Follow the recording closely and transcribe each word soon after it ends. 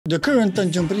The current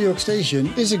Tanjung Priok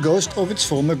station is a ghost of its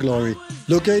former glory,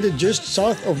 located just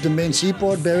south of the main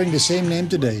seaport bearing the same name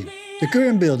today. The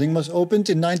current building was opened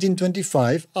in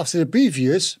 1925 after the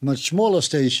previous, much smaller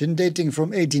station dating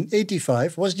from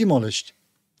 1885 was demolished.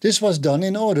 This was done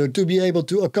in order to be able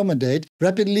to accommodate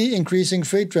rapidly increasing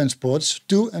freight transports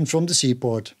to and from the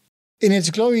seaport. In its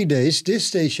glory days, this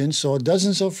station saw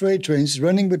dozens of freight trains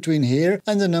running between here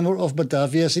and a number of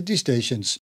Batavia city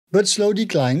stations. But slow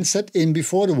decline set in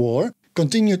before the war,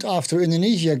 continued after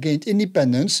Indonesia gained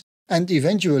independence, and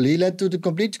eventually led to the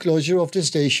complete closure of the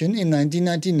station in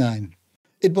 1999.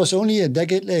 It was only a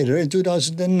decade later, in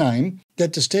 2009,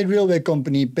 that the state railway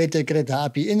company PT Kereta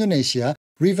Api Indonesia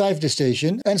revived the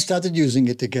station and started using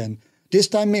it again, this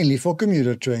time mainly for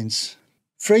commuter trains.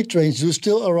 Freight trains do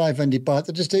still arrive and depart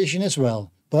at the station as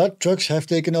well, but trucks have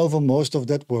taken over most of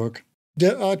that work.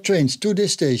 There are trains to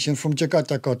this station from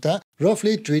Jakarta Kota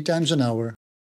roughly 3 times an hour.